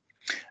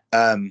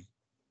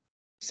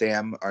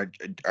 Sam,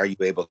 are you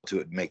able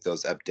to make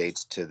those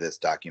updates to this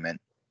document?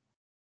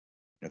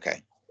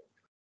 Okay.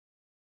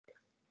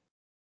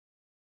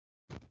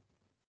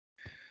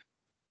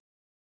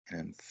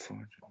 And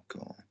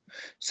goal.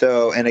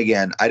 So, and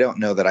again, I don't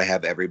know that I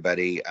have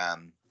everybody.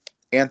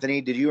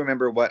 Anthony, did you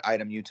remember what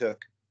item you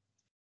took?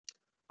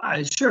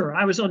 Sure.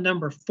 I was on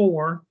number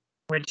 4,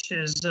 which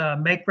is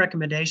make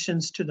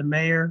recommendations to the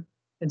mayor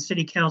and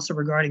city council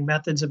regarding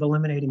methods of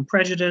eliminating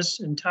prejudice,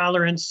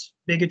 intolerance,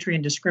 bigotry,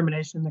 and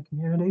discrimination in the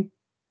community.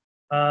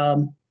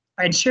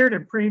 I'd shared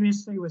it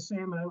previously with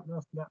Sam, and I don't know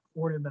if it got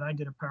forwarded, but I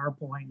did a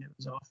PowerPoint and it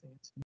was all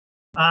fancy.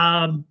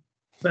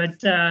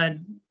 But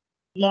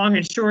long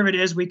and short of it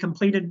is we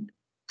completed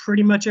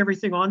pretty much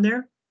everything on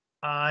there.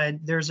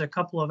 There's a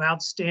couple of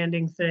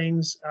outstanding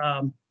things,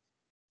 and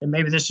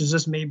maybe this is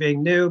just me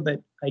being new,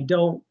 but I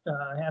don't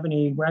have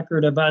any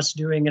record of us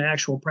doing an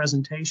actual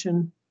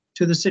presentation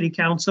to the city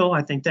council.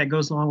 I think that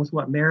goes along with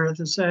what Meredith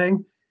is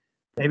saying.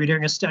 Maybe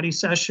during a study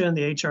session,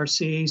 the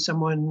HRC,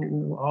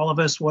 someone, all of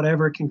us,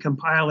 whatever, can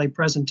compile a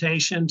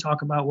presentation,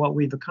 talk about what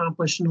we've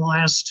accomplished in the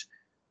last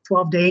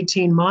 12 to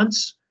 18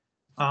 months.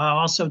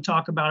 Also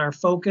talk about our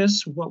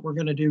focus, what we're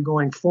going to do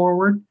going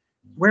forward,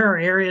 where our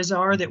areas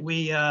are that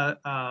where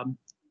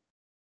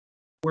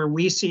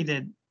we see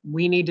that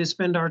we need to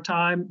spend our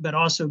time, but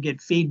also get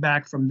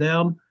feedback from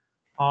them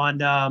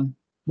on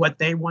what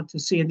they want to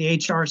see in the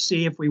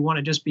HRC, if we want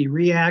to just be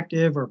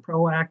reactive or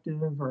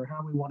proactive or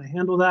how we want to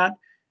handle that.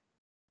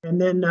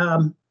 And then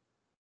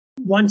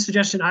one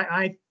suggestion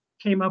I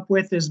came up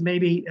with is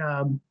maybe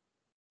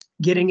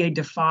getting a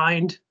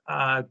defined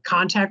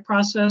contact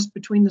process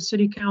between the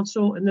city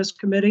council and this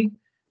committee.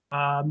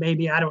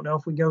 Maybe, I don't know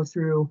if we go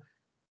through,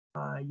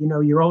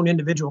 your own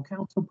individual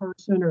council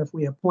person, or if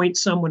we appoint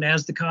someone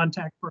as the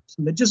contact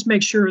person, but just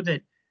make sure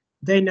that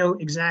they know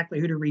exactly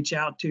who to reach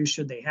out to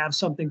should they have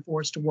something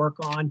for us to work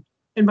on,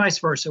 and vice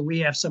versa. We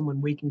have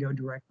someone we can go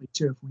directly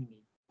to if we need.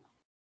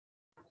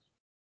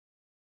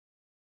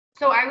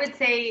 So I would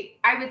say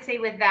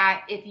with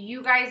that, if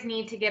you guys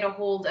need to get a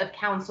hold of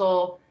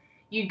council,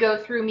 you'd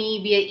go through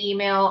me via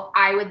email.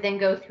 I would then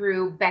go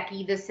through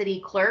Becky, the city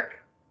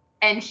clerk,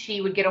 and she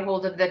would get a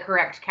hold of the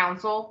correct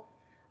council.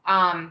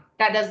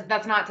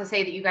 That's not to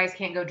say that you guys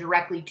can't go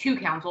directly to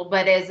council,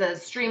 but as a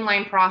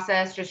streamlined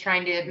process, just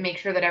trying to make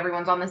sure that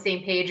everyone's on the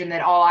same page and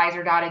that all I's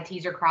are dotted,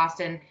 T's are crossed,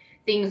 and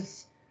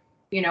things,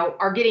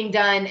 are getting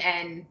done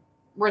and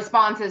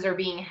responses are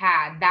being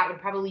had. That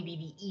would probably be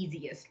the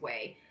easiest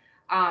way.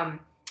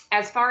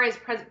 As far as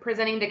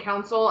presenting to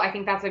council, I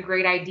think that's a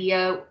great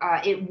idea.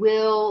 It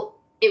would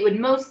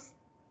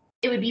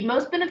be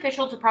most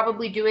beneficial to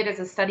probably do it as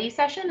a study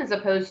session as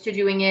opposed to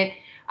doing it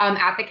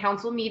at the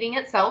council meeting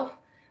itself,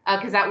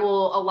 because that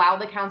will allow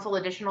the council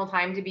additional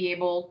time to be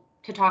able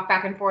to talk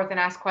back and forth and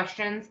ask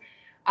questions.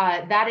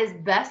 That is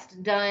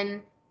best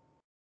done,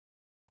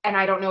 and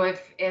I don't know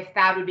if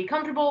that would be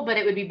comfortable, but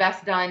it would be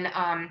best done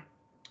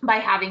by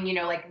having,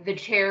 like the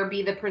chair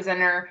be the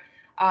presenter,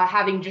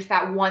 having just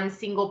that one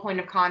single point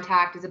of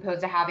contact as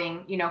opposed to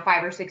having,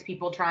 5 or 6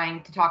 people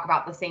trying to talk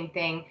about the same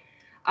thing.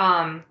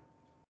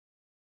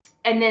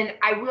 And then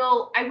I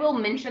will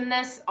mention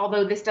this,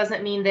 although this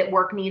doesn't mean that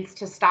work needs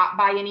to stop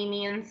by any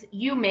means.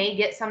 You may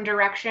get some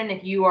direction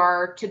if you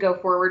are to go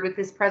forward with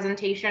this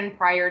presentation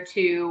prior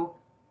to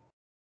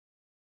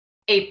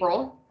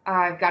April.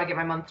 I've got to get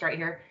my months right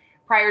here.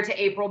 Prior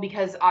to April,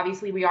 because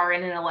obviously we are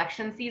in an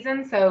election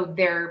season, so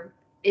there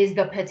is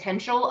the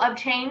potential of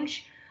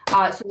change.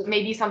 So it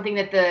may be something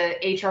that the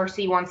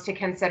HRC wants to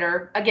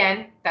consider.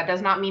 Again, that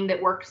does not mean that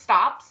work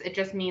stops. It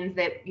just means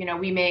that,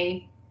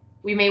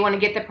 we may want to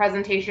get the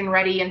presentation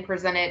ready and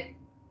present it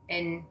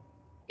in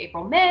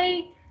April,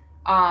 May,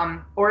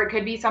 or it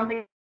could be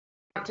something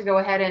to go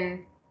ahead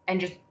and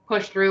just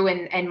push through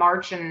and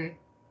March. And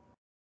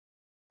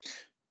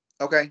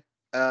okay.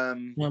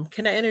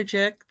 Can I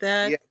interject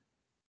that? Yeah.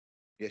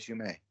 Yes, you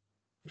may.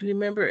 Do you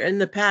remember in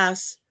the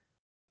past,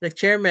 the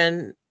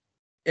chairman,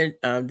 they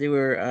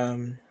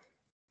were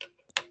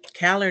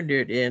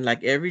calendared in,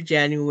 like every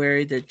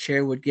January, the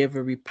chair would give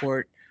a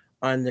report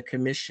on the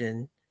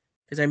commission.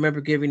 because I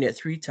remember giving it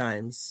 3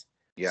 times.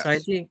 Yes. So I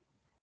think,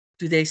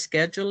 do they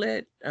schedule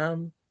it,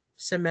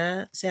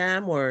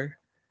 Sam, or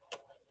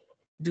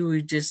do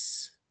we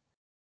just?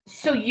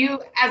 So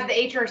you, as the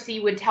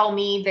HRC, would tell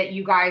me that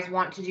you guys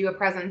want to do a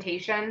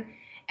presentation,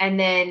 and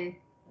then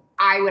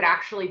I would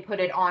actually put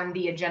it on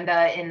the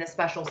agenda in the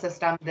special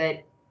system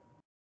that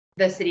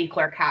the city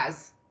clerk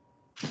has.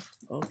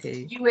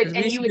 Okay. You would, 'Cause we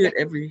and used you to do would,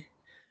 it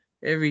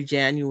every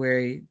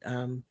January.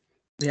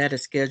 We had a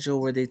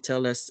schedule where they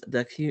tell us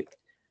the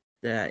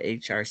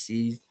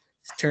HRC's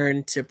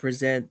turn to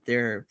present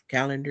their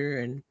calendar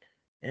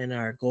and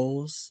our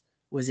goals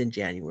was in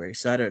January.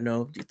 So I don't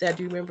know. Do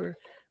you remember?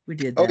 We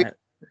did Okay. that.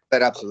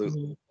 That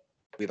absolutely. Mhm.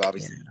 We've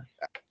obviously.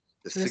 Yeah.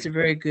 The So that's sig- a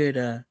very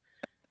good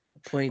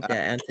point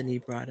that Anthony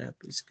brought up.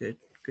 It's good.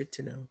 Good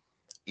to know.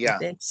 yeah.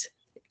 Thanks.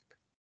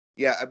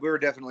 Yeah. We were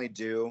definitely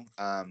due.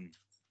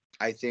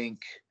 I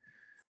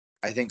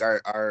think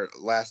our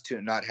last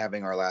two, not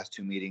having our last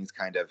 2 meetings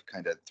kind of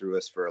threw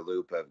us for a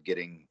loop of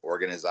getting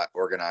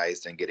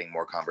organized and getting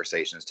more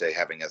conversations to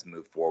having us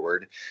move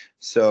forward.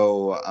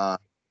 So,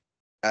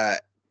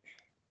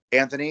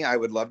 Anthony, I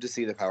would love to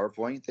see the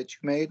PowerPoint that you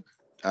made,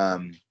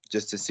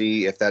 just to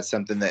see if that's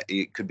something that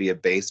it could be a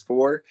base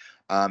for.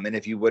 And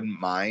if you wouldn't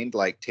mind,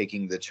 like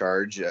taking the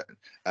charge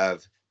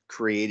of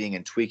creating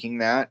and tweaking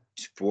that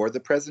for the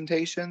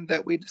presentation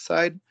that we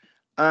decide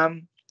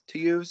to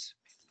use,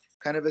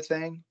 kind of a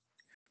thing.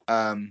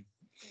 And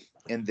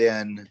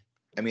then,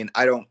 I mean,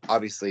 I don't,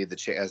 obviously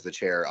as the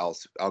chair,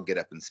 I'll get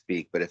up and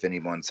speak, but if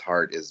anyone's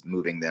heart is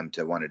moving them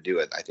to want to do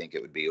it, I think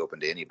it would be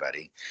open to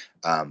anybody.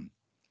 And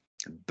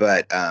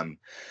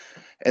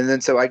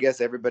then, so I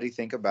guess everybody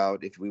think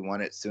about if we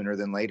want it sooner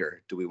than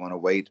later. Do we want to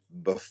wait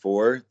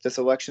before this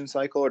election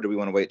cycle, or do we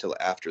want to wait till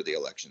after the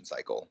election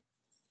cycle?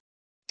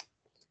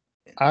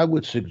 I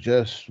would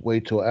suggest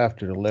wait till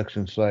after the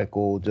election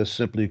cycle, just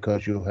simply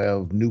because you'll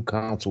have new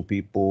council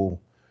people,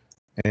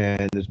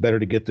 and it's better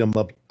to get them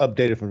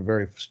updated from the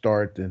very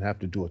start than have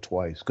to do it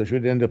twice. Because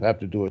you'd end up having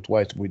to do it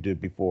twice we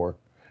did before,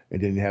 and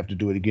then you have to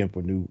do it again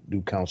for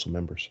new council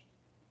members.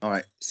 All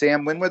right,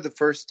 Sam, when would the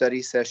first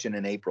study session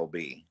in April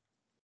be?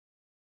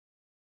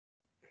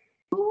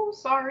 oh,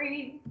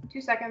 sorry,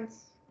 2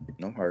 seconds.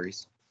 No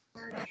hurries.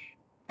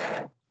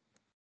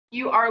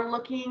 You are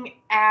looking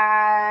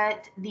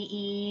at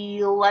the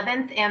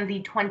 11th and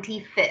the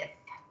 25th.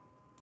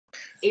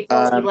 April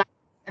 11th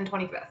and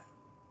 25th.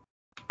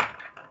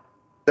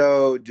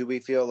 So do we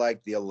feel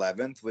like the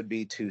 11th would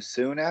be too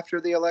soon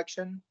after the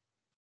election?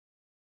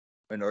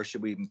 Or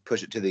should we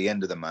push it to the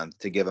end of the month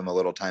to give them a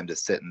little time to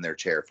sit in their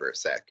chair for a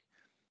sec?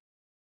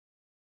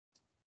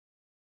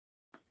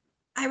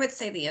 I would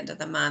say the end of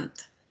the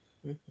month.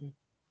 Mm-hmm.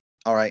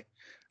 All right.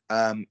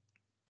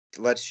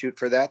 Let's shoot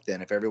for that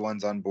then. If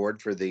everyone's on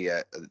board for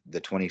the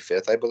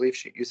 25th, I believe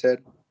you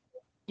said.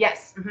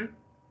 Yes.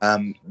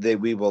 Mm-hmm.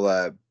 We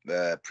will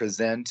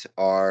present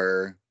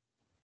our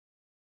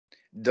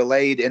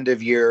delayed end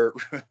of year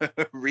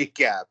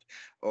recap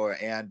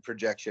and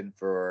projection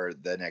for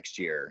the next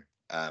year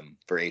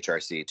for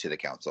HRC to the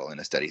council in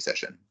a study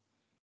session.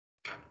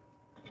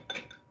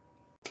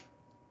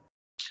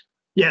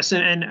 Yes,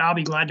 and I'll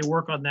be glad to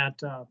work on that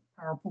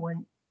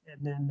PowerPoint.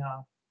 And then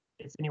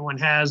if anyone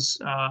has,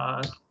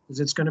 because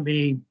it's going to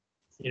be,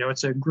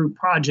 it's a group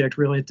project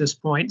really at this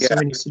point. Yeah. So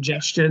any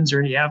suggestions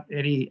or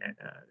any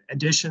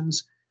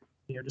additions,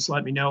 just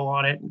let me know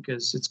on it,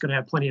 because it's going to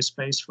have plenty of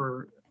space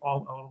for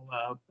all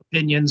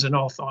opinions and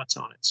all thoughts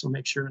on it. So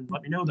make sure and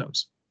let me know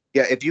those.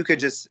 Yeah, if you could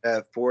just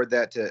forward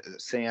that to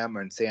Sam,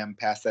 and Sam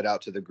pass that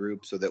out to the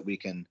group so that we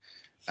can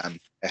have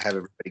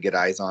everybody get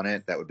eyes on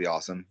it, that would be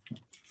awesome.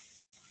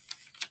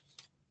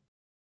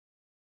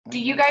 Do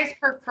you guys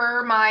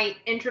prefer my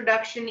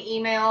introduction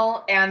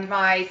email and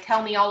my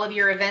tell me all of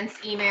your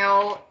events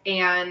email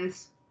and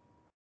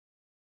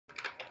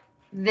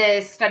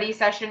the study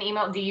session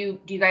email? Do you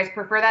guys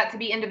prefer that to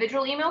be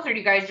individual emails, or do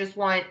you guys just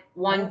want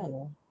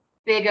one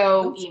big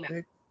O email?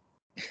 Good.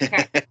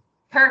 Okay,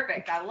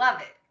 perfect. I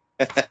love it.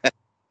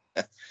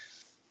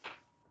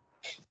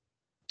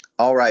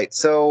 All right.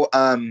 So,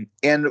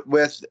 and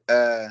with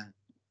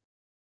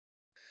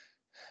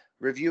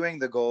reviewing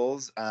the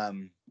goals,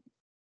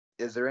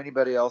 is there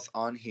anybody else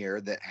on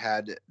here that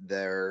had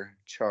their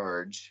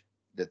charge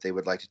that they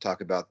would like to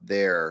talk about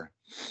their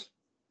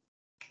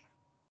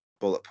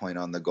bullet point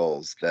on the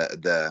goals?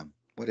 The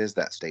what is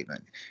that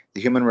statement?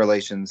 The Human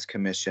Relations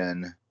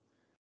Commission.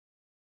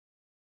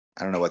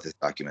 I don't know what this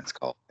document's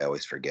called. I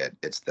always forget.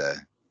 It's the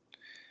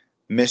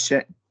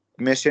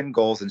mission,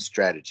 goals, and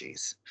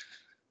strategies.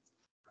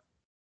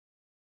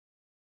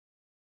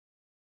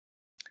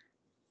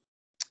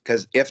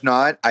 Because if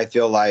not, I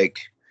feel like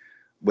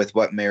with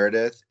what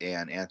Meredith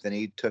and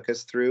Anthony took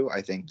us through,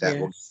 I think that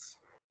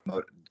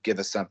will give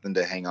us something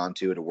to hang on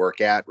to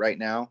work at right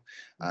now,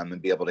 and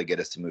be able to get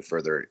us to move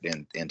further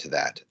into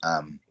that.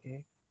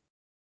 Okay.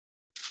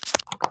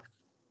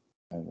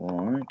 All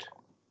right.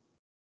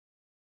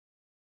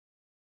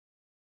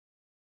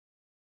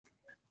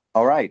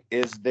 All right.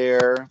 Is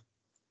there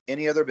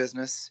any other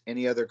business,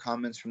 any other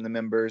comments from the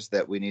members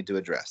that we need to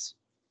address?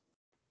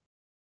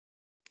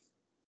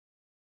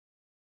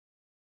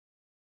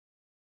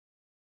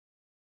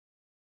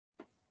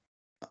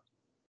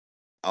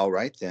 All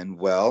right then.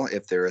 Well,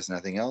 if there is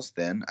nothing else,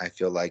 then I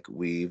feel like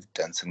we've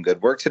done some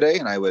good work today,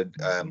 and I would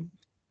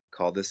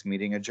call this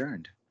meeting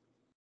adjourned.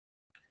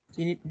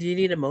 Do you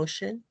need a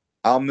motion?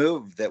 I'll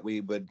move that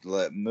we would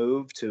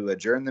move to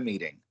adjourn the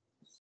meeting.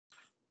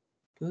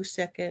 Who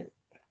second?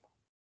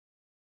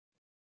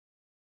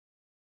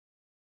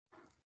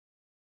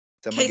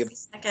 Someone Casey give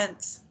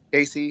seconds.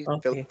 Casey.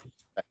 Okay.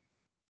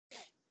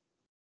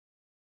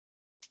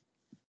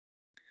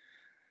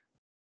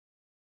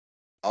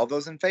 All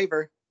those in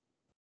favor?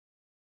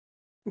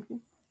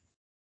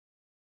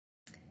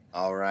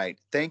 All right.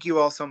 Thank you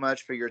all so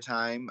much for your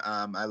time.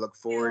 I look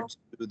forward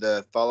to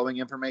the following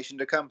information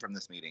to come from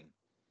this meeting.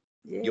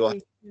 You'll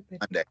have Yay.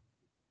 Monday.